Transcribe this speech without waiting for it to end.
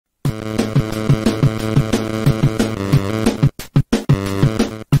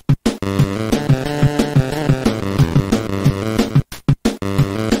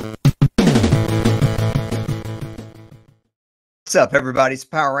What's up, everybody? It's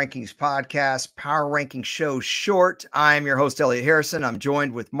Power Rankings Podcast, Power Ranking Show Short. I'm your host, Elliot Harrison. I'm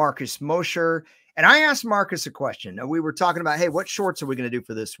joined with Marcus Mosher. And I asked Marcus a question. We were talking about, hey, what shorts are we going to do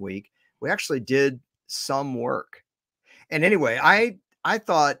for this week? We actually did some work. And anyway, I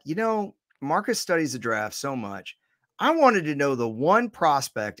thought, Marcus studies the draft so much. I wanted to know the one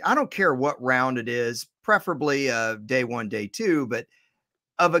prospect. I don't care what round it is, preferably day one, day two, but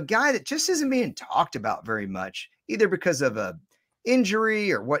of a guy that just isn't being talked about very much, either because of a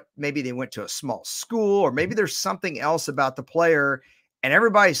injury or what, maybe they went to a small school, or maybe there's something else about the player and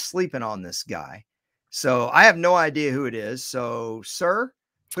everybody's sleeping on this guy. So I have no idea who it is. So, sir,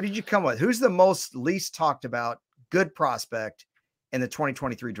 what did you come with? Who's the least talked about good prospect in the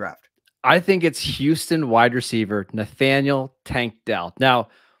 2023 draft? I think it's Houston wide receiver Nathaniel Tank Dell. Now,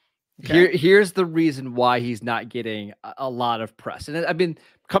 here's the reason why he's not getting a lot of press. And I've been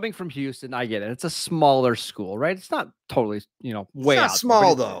coming from Houston. I get it. It's a smaller school, right? It's not totally, way out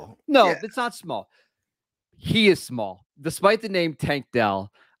small though. No, it's not small. He is small. Despite the name Tank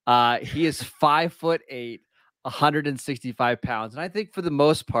Dell, he is 5'8", 165 pounds. And I think for the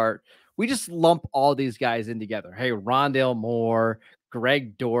most part, we just lump all these guys in together. Hey, Rondale Moore,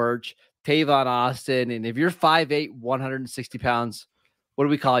 Greg Dortch, Tavon Austin. And if you're 5'8", 160 pounds, what do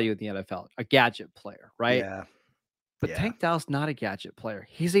we call you in the NFL? A gadget player, right? Yeah. But Tank Dell's not a gadget player.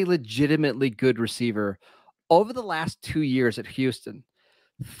 He's a legitimately good receiver. Over the last 2 years at Houston,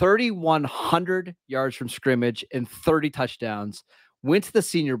 3,100 yards from scrimmage and 30 touchdowns. Went to the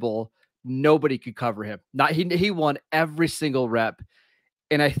Senior Bowl. Nobody could cover him. He won every single rep.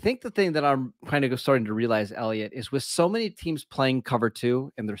 And I think the thing that I'm kind of starting to realize, Elliot, is with so many teams playing cover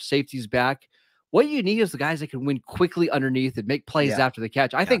two and their safeties back, what you need is the guys that can win quickly underneath and make plays after the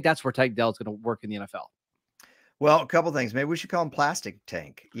catch. I think that's where Tank Dell is going to work in the NFL. Well, a couple things. Maybe we should call him Plastic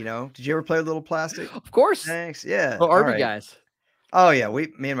Tank. Did you ever play with little plastic? Of course. Thanks. Yeah. Oh, Army guys. Oh yeah.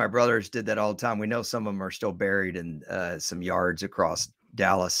 Me and my brothers did that all the time. We know some of them are still buried in some yards across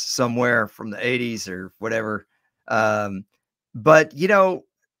Dallas somewhere from the 80s or whatever. But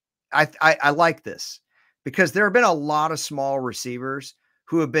I like this because there have been a lot of small receivers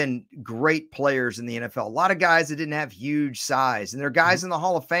who have been great players in the NFL. A lot of guys that didn't have huge size, and there are guys in the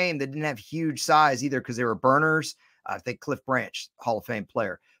Hall of Fame that didn't have huge size either because they were burners. I think Cliff Branch, Hall of Fame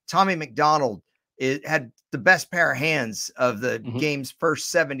player. Tommy McDonald had the best pair of hands of the game's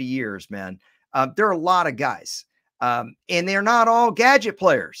first 70 years, man. There are a lot of guys, and they're not all gadget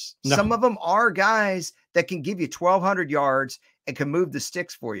players. No. Some of them are guys that can give you 1,200 yards and can move the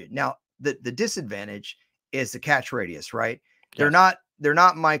sticks for you. Now, the disadvantage is the catch radius, right? Yes. They're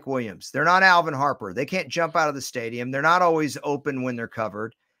not Mike Williams. They're not Alvin Harper. They can't jump out of the stadium. They're not always open when they're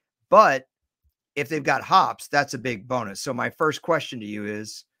covered. But if they've got hops, that's a big bonus. So my first question to you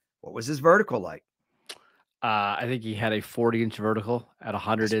is, what was his vertical like? I think he had a 40-inch vertical at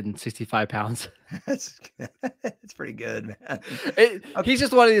 165 pounds. That's pretty good, man. He's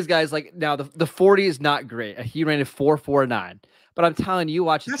just one of these guys. Like now, the 40 is not great. He ran a 4.49. But I'm telling you,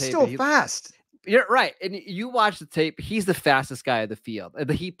 watch the tape. That's still fast. You're right. And you watch the tape, he's the fastest guy of the field. And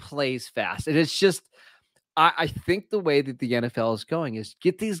he plays fast. And it's just, I think the way that the NFL is going is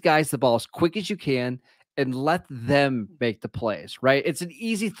get these guys the ball as quick as you can and let them make the plays, right? It's an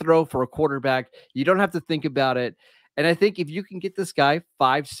easy throw for a quarterback. You don't have to think about it. And I think if you can get this guy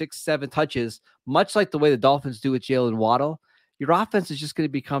 5, 6, 7 touches, much like the way the Dolphins do with Jalen Waddle, your offense is just going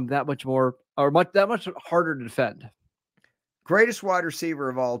to become that much harder to defend. Greatest wide receiver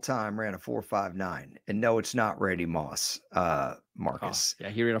of all time ran a 4.59, and no, it's not Randy Moss, Marcus. Oh, yeah,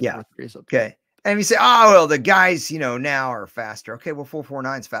 he ran a 4.3. Okay, and you say, oh well, the guys now are faster. Okay, well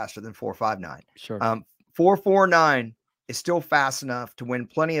 4.49 is faster than 4.59. Sure. 4.49 is still fast enough to win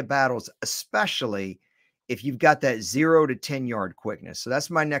plenty of battles, especially if you've got that 0 to 10 yard quickness. So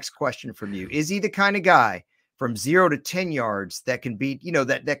that's my next question from you. Is he the kind of guy from 0 to 10 yards that can beat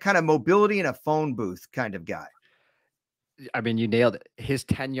that kind of mobility in a phone booth kind of guy? I mean, you nailed it. His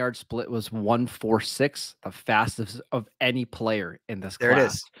 10-yard split was 1.46, the fastest of any player in this class. There it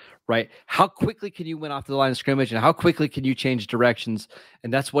is. Right? How quickly can you win off the line of scrimmage, and how quickly can you change directions?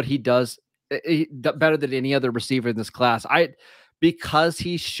 And that's what he does better than any other receiver in this class. Because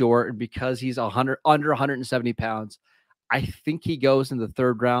he's short and because he's under 170 pounds, I think he goes in the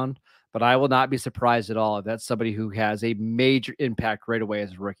 3rd round. But I will not be surprised at all if that's somebody who has a major impact right away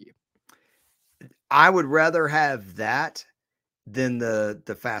as a rookie. I would rather have that than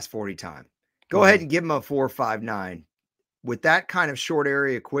the fast 40 time. Go ahead and give him a 4.59 with that kind of short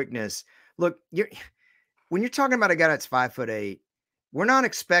area quickness, look, when you're talking about a guy that's 5'8", we're not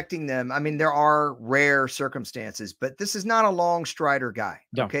expecting them. I mean, there are rare circumstances, but this is not a long strider guy.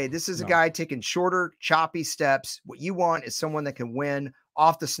 No, Okay. This is a no. guy taking shorter, choppy steps. What you want is someone that can win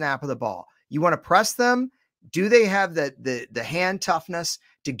off the snap of the ball. You want to press them. Do they have the hand toughness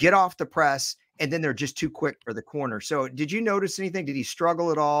to get off the press? And then they're just too quick for the corner. So did you notice anything? Did he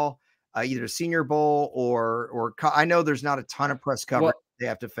struggle at all? Either Senior Bowl or I know there's not a ton of press coverage they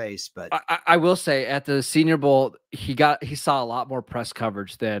have to face, but I will say at the Senior Bowl, he saw a lot more press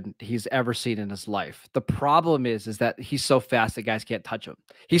coverage than he's ever seen in his life. The problem is that he's so fast that guys can't touch him.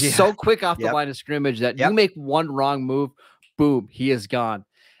 He's so quick off the line of scrimmage that you make one wrong move, boom, he is gone.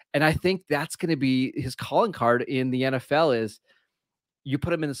 And I think that's going to be his calling card in the NFL is you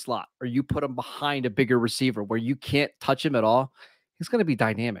put him in the slot or you put him behind a bigger receiver where you can't touch him at all. He's going to be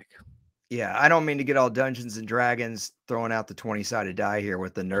dynamic. Yeah, I don't mean to get all Dungeons and Dragons throwing out the 20-sided die here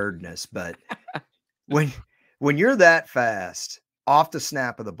with the nerdness, but when you're that fast off the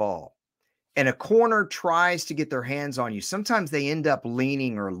snap of the ball and a corner tries to get their hands on you, sometimes they end up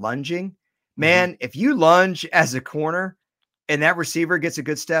leaning or lunging. Man, if you lunge as a corner and that receiver gets a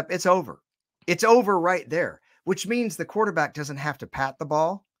good step, it's over. It's over right there, which means the quarterback doesn't have to pat the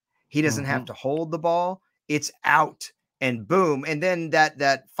ball. He doesn't have to hold the ball. It's out. And boom. And then that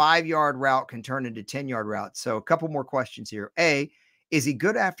 5-yard route can turn into 10-yard route. So a couple more questions here. A, is he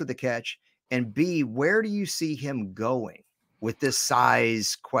good after the catch? And B, where do you see him going with this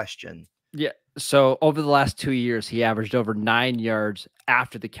size question? Yeah. So over the last 2 years, he averaged over 9 yards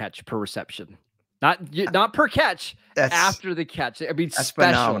after the catch per reception. Not per catch, after the catch. I mean,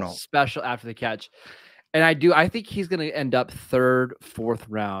 special after the catch. And I think he's going to end up 3rd, 4th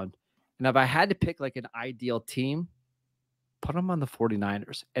round. And if I had to pick like an ideal team, put him on the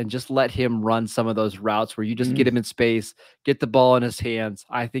 49ers and just let him run some of those routes where you just get him in space, get the ball in his hands.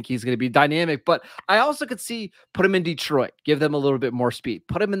 I think he's going to be dynamic, but I also could see put him in Detroit, give them a little bit more speed,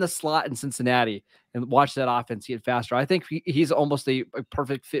 put him in the slot in Cincinnati and watch that offense get faster. I think he's almost a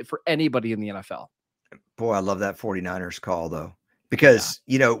perfect fit for anybody in the NFL. Boy, I love that 49ers call though, because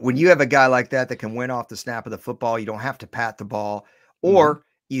when you have a guy like that can win off the snap of the football, you don't have to pat the ball or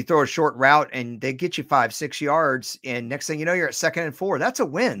you throw a short route and they get you 5-6 yards. And next thing you know, you're at 2nd and 4. That's a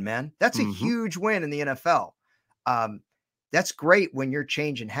win, man. That's a huge win in the NFL. That's great when you're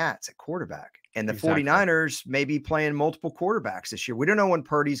changing hats at quarterback. And the 49ers may be playing multiple quarterbacks this year. We don't know when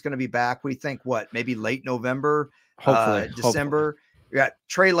Purdy's going to be back. We think maybe late November, hopefully December. We got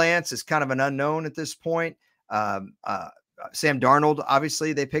Trey Lance is kind of an unknown at this point. Sam Darnold,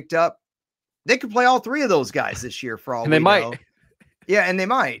 obviously they picked up. They could play all 3 of those guys this year for all we know. Yeah, and they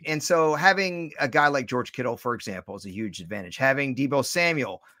might. And so having a guy like George Kittle, for example, is a huge advantage. Having Deebo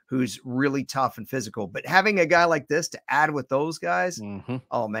Samuel, who's really tough and physical, but having a guy like this to add with those guys,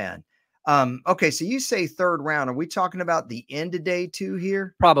 oh man. Okay, so you say 3rd round. Are we talking about the end of day 2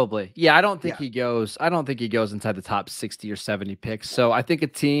 here? Probably. Yeah, I don't think he goes inside the top 60 or 70 picks. So I think a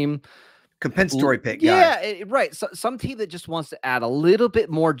team compensatory pick guy. Yeah, right. So some team that just wants to add a little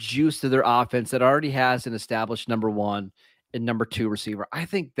bit more juice to their offense that already has an established number 1 and number 2 receiver. I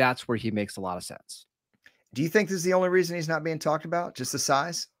think that's where he makes a lot of sense. Do you think this is the only reason he's not being talked about? Just the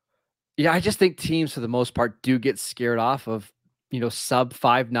size? Yeah, I just think teams for the most part do get scared off of, sub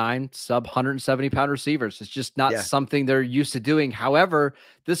 5'9", sub 170-pound receivers. It's just not something they're used to doing. However,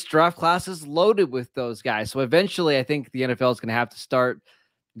 this draft class is loaded with those guys. So eventually I think the NFL is going to have to start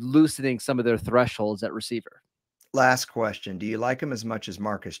loosening some of their thresholds at receiver. Last question. Do you like him as much as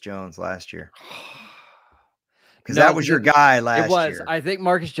Marcus Jones last year? Because that was your guy last year. I think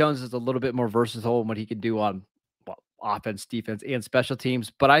Marcus Jones is a little bit more versatile in what he can do on offense, defense, and special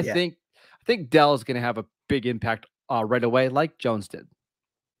teams. But I think Dell is going to have a big impact right away, like Jones did.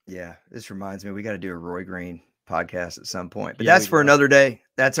 Yeah, this reminds me, we got to do a Roy Green podcast at some point. But that's for another day.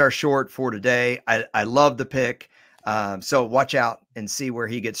 That's our short for today. I love the pick. So watch out and see where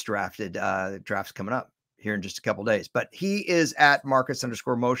he gets drafted. The draft's coming up here in just a couple days, but he is at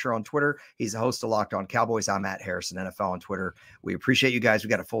Marcus_Mosher on Twitter. He's the host of Locked On Cowboys. I'm at Harrison NFL on Twitter. We appreciate you guys. We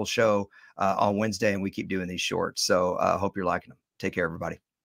got a full show on Wednesday and we keep doing these shorts. So hope you're liking them. Take care, everybody.